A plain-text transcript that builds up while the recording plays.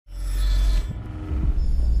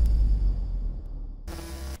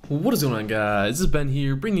What is going on, guys? This is Ben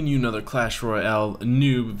here, bringing you another Clash Royale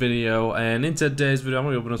noob video, and in today's video I'm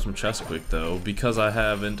going to open up some chests quick though, because I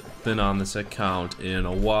haven't been on this account in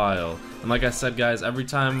a while. And like I said, guys, every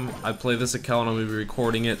time I play this account I'm going to be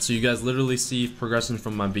recording it, so you guys literally see progression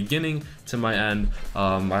from my beginning to my end.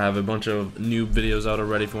 I have a bunch of noob videos out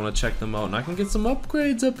already if you want to check them out, and I can get some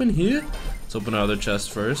upgrades up in here. Let's open our other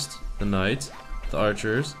chest first. The knight, the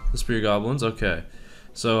archers, the spear goblins. Okay.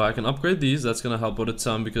 So I can upgrade these. That's gonna help out a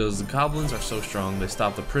ton because the goblins are so strong. They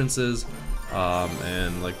stop the princes,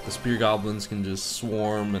 and like the spear goblins can just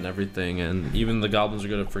swarm and everything. And even the goblins are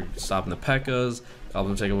good for stopping the P.E.K.K.A.s.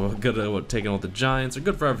 Goblins are good at taking out the giants. They're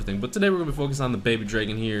good for everything. But today we're gonna be focusing on the baby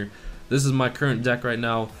dragon here. This is my current deck right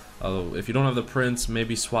now. If you don't have the prince,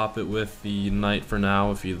 maybe swap it with the knight for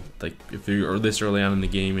now. If you're this early on in the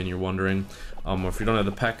game and you're wondering. Or if you don't have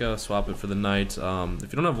the P.E.K.K.A., swap it for the knight.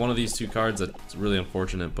 If you don't have one of these two cards, that's really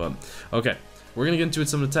unfortunate, but okay. We're gonna get into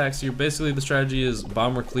some attacks here. Basically, the strategy is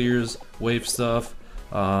bomber clears, wave stuff,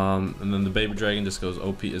 and then the baby dragon just goes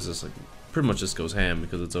OP. Is just like pretty much just goes ham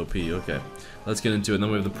because it's OP. Okay, let's get into it. And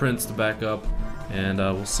then we have the prince to back up, and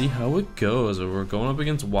we'll see how it goes. We're going up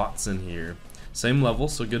against Watson here. Same level,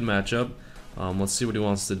 so good matchup. Let's see what he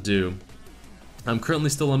wants to do. I'm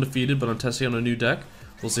currently still undefeated, but I'm testing on a new deck.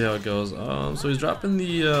 We'll see how it goes. So he's dropping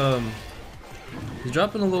the he's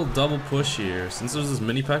dropping a little double push here. Since there's this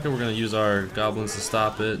mini P.E.K.K.A., we're gonna use our goblins to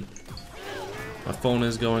stop it. My phone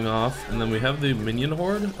is going off, and then we have the minion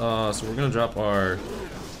horde. So we're gonna drop our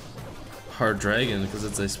dragon because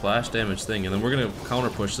it's a splash damage thing, and then we're gonna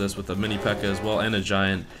counter push this with a mini P.E.K.K.A. as well and a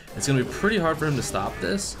giant. It's gonna be pretty hard for him to stop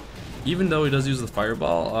this, even though he does use the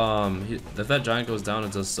fireball. If that giant goes down,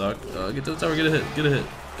 it does suck. Get to the tower, get a hit, get a hit,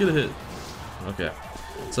 get a hit. Okay.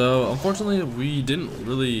 So unfortunately we didn't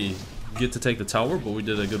really get to take the tower, but we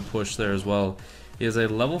did a good push there as well. He has a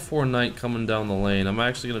level 4 knight coming down the lane. I'm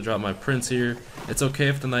actually going to drop my prince here. It's okay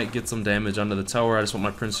if the knight gets some damage under the tower. I just want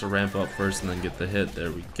my prince to ramp up first and then get the hit.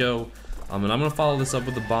 There we go. And I'm going to follow this up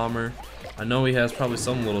with the bomber. I know he has probably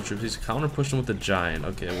some little troops. He's counter pushing with the giant.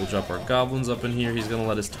 Okay, we'll drop our goblins up in here. He's going to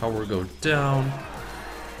let his tower go down.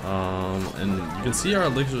 And you can see our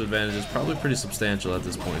elixir advantage is probably pretty substantial at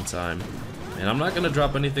this point in time. And I'm not going to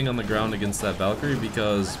drop anything on the ground against that Valkyrie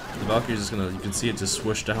because the Valkyrie is just going to, you can see it just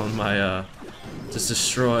swoosh down my, just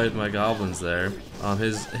destroyed my goblins there.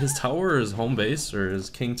 His tower, his home base, or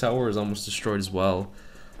his king tower is almost destroyed as well.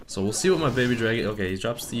 So we'll see what my baby dragon, okay, he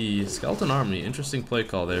drops the skeleton army. Interesting play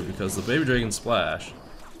call there because the baby dragon splash.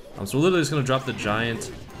 So we're literally just going to drop the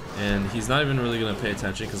giant, and he's not even really going to pay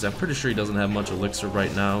attention because I'm pretty sure he doesn't have much elixir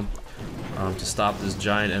right now. To stop this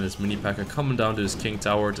giant and this mini P.E.K.K.A. coming down to his king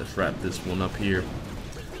tower to wrap this one up here.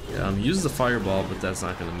 He uses the fireball, but that's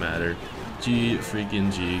not going to matter. G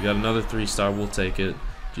freaking G. Got another 3-star, we'll take it.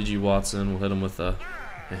 GG Watson, we'll hit him with a...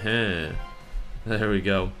 There we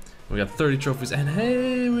go. We got 30 trophies, and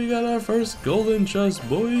hey, we got our first golden chest,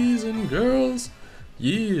 boys and girls.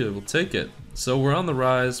 Yeah, we'll take it. So we're on the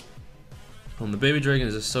rise. The baby dragon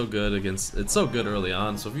is just so good against, it's so good early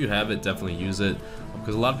on, so if you have it, definitely use it,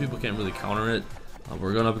 because a lot of people can't really counter it.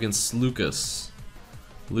 We're going up against Lucas.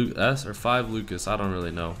 S or 5 Lucas, I don't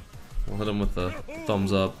really know. We'll hit him with the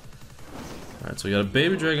thumbs up. Alright, so we got a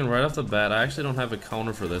baby dragon right off the bat. I actually don't have a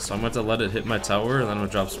counter for this, so I'm going to have to let it hit my tower, and then I'm going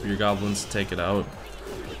to drop spear goblins to take it out.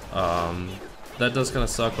 That does kind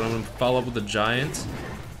of suck, but I'm going to follow up with the giant.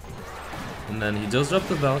 And then he does drop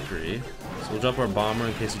the Valkyrie. So we'll drop our bomber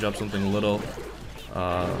in case he drops something little.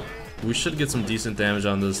 We should get some decent damage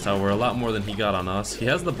on this tower, a lot more than he got on us. He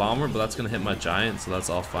has the bomber, but that's gonna hit my giant, so that's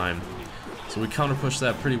all fine. So we counter push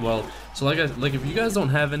that pretty well. So like if you guys don't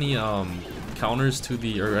have any counters to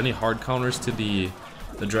the, or any hard counters to the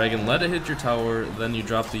dragon, let it hit your tower. Then you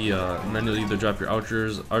drop the, and then you'll either drop your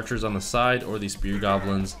archers on the side or the spear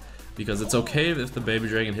goblins. Because it's okay if the baby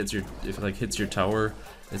dragon hits your tower.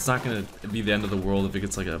 It's not gonna be the end of the world if it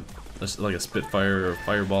gets like a Spitfire or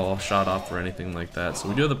Fireball shot off or anything like that. So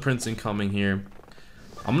we do have the prince incoming here.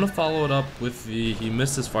 I'm gonna follow it up with the, he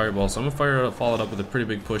missed his Fireball, so I'm gonna follow it up with a pretty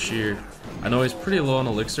big push here. I know he's pretty low on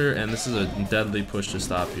elixir, and this is a deadly push to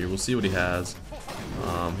stop here. We'll see what he has.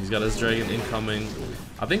 He's got his dragon incoming.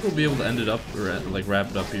 I think we'll be able to end it up, or like wrap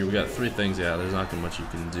it up here. We got 3 things. Yeah, there's not much you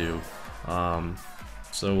can do.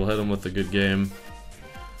 So we'll hit him with a good game.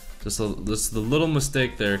 Just the little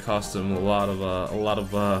mistake there cost him a lot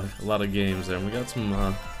of games there. And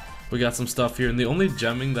we got some stuff here. And the only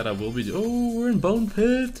gemming that I will be we're in Bone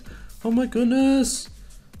Pit. Oh my goodness.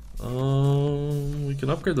 We can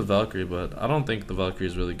upgrade the Valkyrie, but I don't think the Valkyrie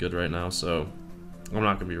is really good right now, so I'm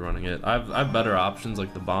not gonna be running it. I have better options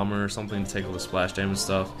like the bomber or something to take all the splash damage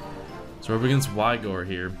stuff. So we're up against Wygor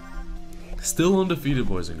here. Still undefeated,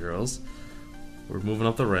 boys and girls. We're moving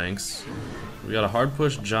up the ranks. We got a hard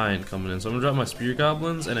push giant coming in, so I'm gonna drop my spear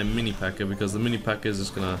goblins and a mini P.E.K.K.A. because the mini P.E.K.K.A. is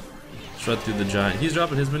just gonna shred through the giant. He's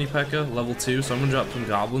dropping his mini P.E.K.K.A. level 2, so I'm gonna drop some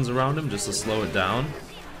goblins around him just to slow it down.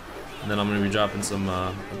 And then I'm gonna be dropping some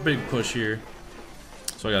a big push here.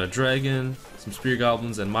 So I got a dragon, some spear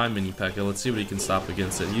goblins, and my mini P.E.K.K.A. Let's see what he can stop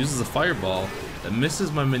against it. He uses a fireball that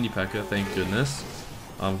misses my mini P.E.K.K.A. Thank goodness.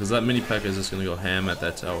 Because that mini P.E.K.K.A. is just going to go ham at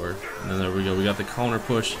that tower. And then there we go. We got the counter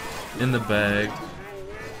push in the bag.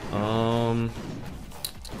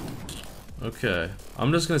 Okay.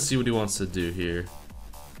 I'm just going to see what he wants to do here.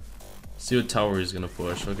 See what tower he's going to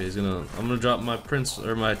push. Okay, I'm going to drop my prince,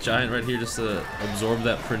 or my giant right here just to absorb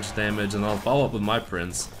that prince damage. And I'll follow up with my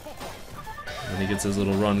prince. And he gets his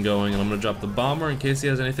little run going. And I'm going to drop the bomber in case he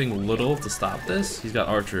has anything little to stop this. He's got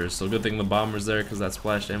archers. So good thing the bomber's there because that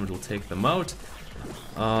splash damage will take them out.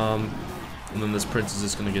 And then this prince is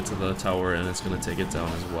just going to get to the tower and it's going to take it down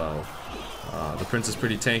as well. The prince is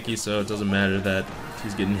pretty tanky, so it doesn't matter that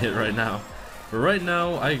he's getting hit right now. But right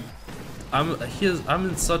now, I'm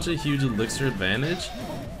in such a huge elixir advantage.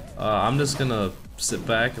 I'm just going to sit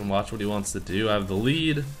back and watch what he wants to do. I have the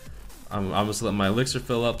lead. I'm just let my elixir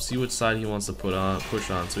fill up, see which side he wants to push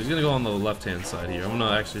on. So he's going to go on the left-hand side here. I'm going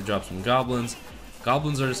to actually drop some goblins.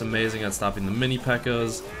 Goblins are just amazing at stopping the mini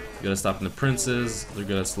P.E.K.K.A.s. They're good at stopping the princes. They're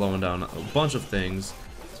good at slowing down a bunch of things.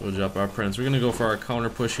 So we'll drop our prince. We're going to go for our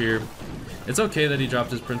counter push here. It's okay that he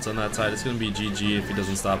dropped his prince on that side. It's going to be GG if he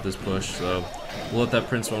doesn't stop this push. So we'll let that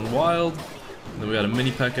prince run wild. And then we got a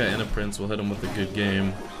mini P.E.K.K.A. and a prince. We'll hit him with a good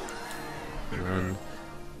game. And then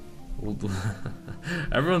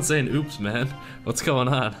everyone's saying oops, man. What's going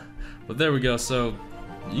on? But there we go. So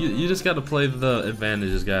you just got to play the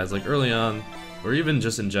advantages, guys. Like early on, or even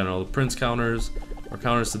just in general, the prince counters or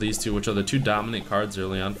counters to these two, which are the two dominant cards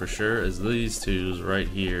early on for sure, is these two right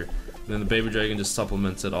here. And then the baby dragon just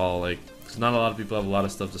supplements it all, like, because not a lot of people have a lot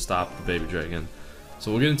of stuff to stop the baby dragon. So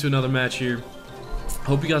we'll get into another match here.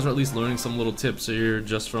 Hope you guys are at least learning some little tips here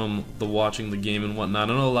just from the watching the game and whatnot.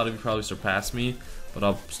 I know a lot of you probably surpassed me, but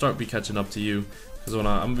I'll start catching up to you because I'm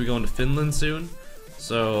gonna be going to Finland soon,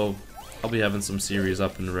 so I'll be having some series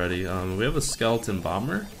up and ready. We have a skeleton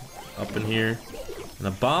bomber up in here. And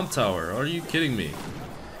a bomb tower. Are you kidding me?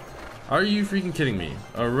 Are you freaking kidding me?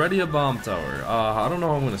 Already a bomb tower. I don't know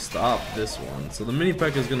how I'm going to stop this one. So the mini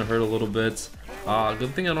P.E.K.K.A. is going to hurt a little bit.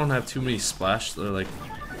 Good thing I don't have too many splash, or like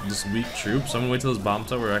just weak troops. I'm going to wait till this bomb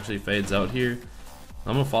tower actually fades out here.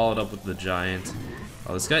 I'm going to follow it up with the giant.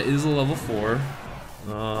 This guy is a level 4.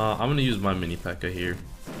 I'm going to use my mini P.E.K.K.A. here.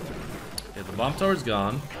 Okay, the bomb tower's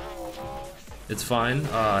gone. It's fine.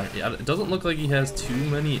 It doesn't look like he has too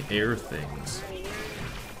many air things.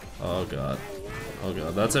 Oh god. Oh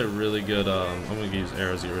god. That's a really good, I'm gonna use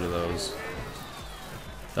arrows to get rid of those.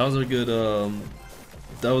 That was a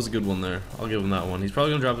good one there. I'll give him that one. He's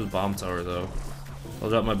probably gonna drop his bomb tower though.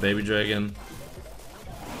 I'll drop my baby dragon.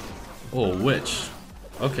 Oh, witch.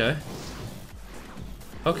 Okay.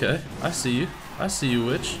 Okay, I see you. I see you,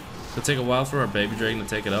 witch. It'll take a while for our baby dragon to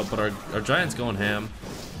take it out, but our giant's going ham.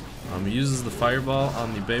 He uses the fireball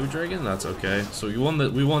on the baby dragon. That's okay. So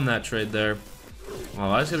we won that trade there.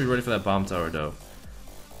 I just gotta be ready for that bomb tower though.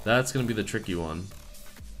 That's gonna be the tricky one.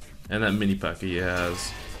 And that mini P.E.K.K.A. he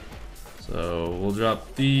has. So we'll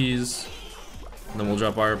drop these. And then we'll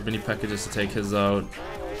drop our mini P.E.K.K.A. just to take his out. And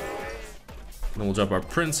then we'll drop our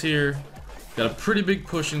prince here. Got a pretty big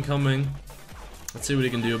push incoming. Let's see what he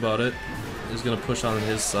can do about it. He's gonna push on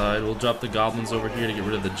his side. We'll drop the goblins over here to get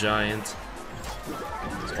rid of the giant.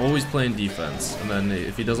 He's always playing defense, and then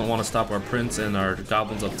if he doesn't want to stop our prince and our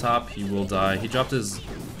goblins up top, he will die. He dropped his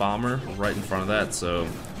bomber right in front of that, so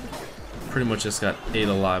pretty much just got 8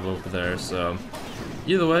 alive over there. So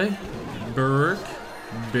either way,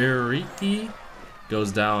 Bariki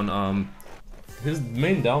goes down. His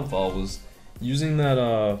main downfall was using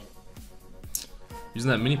that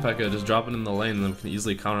mini P.E.K.K.A. just dropping in the lane, and then we can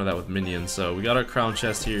easily counter that with minions. So we got our crown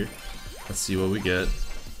chest here. Let's see what we get.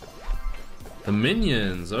 The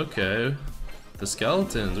minions, okay. The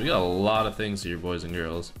skeletons, we got a lot of things here, boys and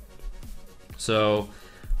girls. So,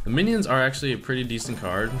 the minions are actually a pretty decent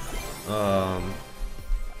card. I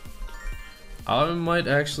might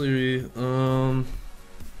actually, not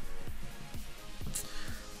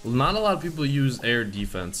a lot of people use air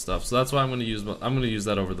defense stuff, so that's why I'm gonna use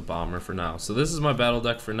that over the bomber for now. So this is my battle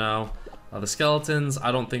deck for now. The skeletons,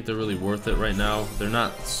 I don't think they're really worth it right now. They're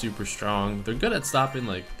not super strong. They're good at stopping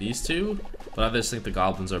like these two, but I just think the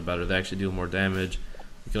goblins are better. They actually deal more damage.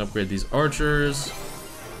 We can upgrade these archers,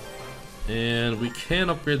 and we can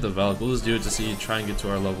upgrade the Valak. We'll just do it to try and get to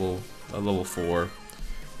our level 4.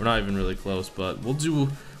 We're not even really close, but we'll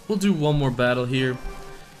we'll do one more battle here.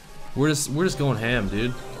 We're just going ham,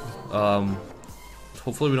 dude.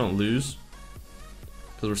 Hopefully we don't lose,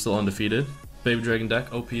 because we're still undefeated. Baby Dragon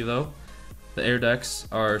deck, OP though. The air decks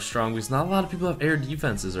are strong because not a lot of people have air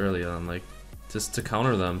defenses early on, like just to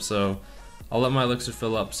counter them. So I'll let my elixir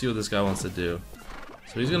fill up, see what this guy wants to do.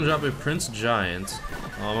 So he's gonna drop a Prince Giant.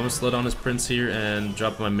 I'm gonna slow down his Prince here and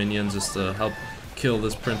drop my minions just to help kill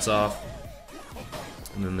this Prince off.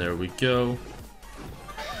 And then there we go.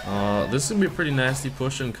 This is gonna be a pretty nasty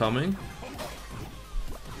push incoming.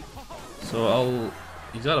 So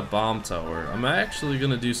he's got a bomb tower. I'm actually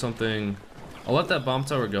gonna do something. I'll let that bomb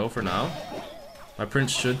tower go for now. My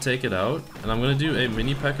Prince should take it out, and I'm gonna do a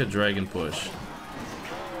mini P.E.K.K.A dragon push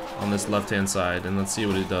on this left-hand side, and let's see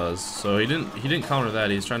what he does. So he didn't counter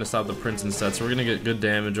that. He's trying to stop the Prince instead. So we're gonna get good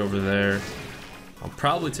damage over there. I'll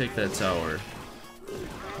probably take that tower.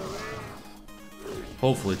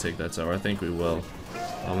 Hopefully take that tower. I think we will.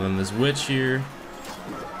 And then this witch here,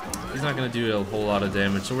 he's not gonna do a whole lot of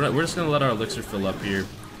damage. So we're just gonna let our elixir fill up here.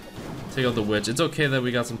 Take out the witch. It's okay that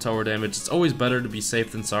we got some tower damage. It's always better to be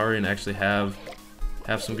safe than sorry and actually have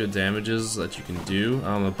some good damages that you can do.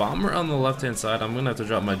 The bomber on the left hand side, I'm gonna have to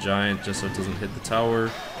drop my giant just so it doesn't hit the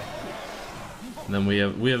tower. And then we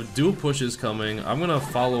have dual pushes coming. I'm gonna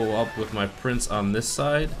follow up with my Prince on this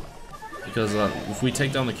side, because if we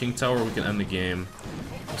take down the king tower, we can end the game.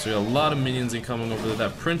 So we got a lot of minions incoming over there.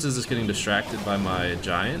 That Prince is just getting distracted by my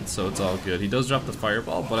giant, so it's all good. He does drop the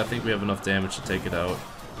fireball, but I think we have enough damage to take it out.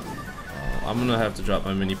 I'm gonna have to drop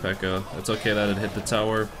my mini P.E.K.K.A. It's okay that it hit the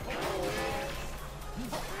tower.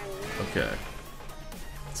 Okay.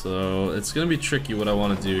 So it's gonna be tricky what I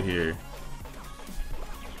want to do here.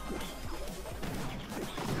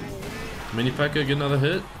 Mini P.E.K.K.A. get another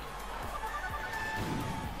hit.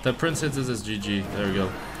 That Prince hits us as GG. There we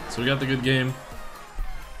go. So we got the good game.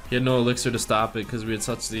 He had no elixir to stop it because we had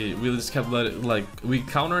we just kept we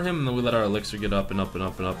counter him and then we let our elixir get up and up and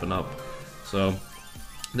up and up and up. So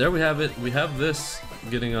there we have it. We have this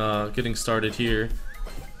getting started here.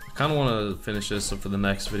 I kind of want to finish this so for the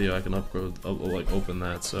next video I can open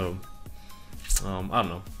that. So I don't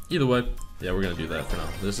know. Either way, yeah, we're gonna do that for now.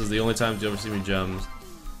 This is the only time you ever see me gems,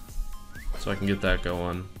 so I can get that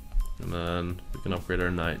going, and then we can upgrade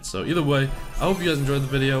our knight. So either way, I hope you guys enjoyed the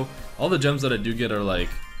video. All the gems that I do get are like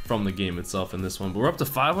from the game itself in this one, but we're up to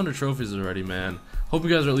 500 trophies already, man. Hope you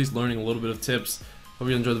guys are at least learning a little bit of tips. Hope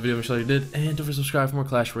you enjoyed the video. Make sure you did, and don't forget to subscribe for more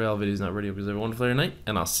Clash Royale videos. Not ready. Hope you guys have a wonderful night,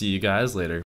 and I'll see you guys later.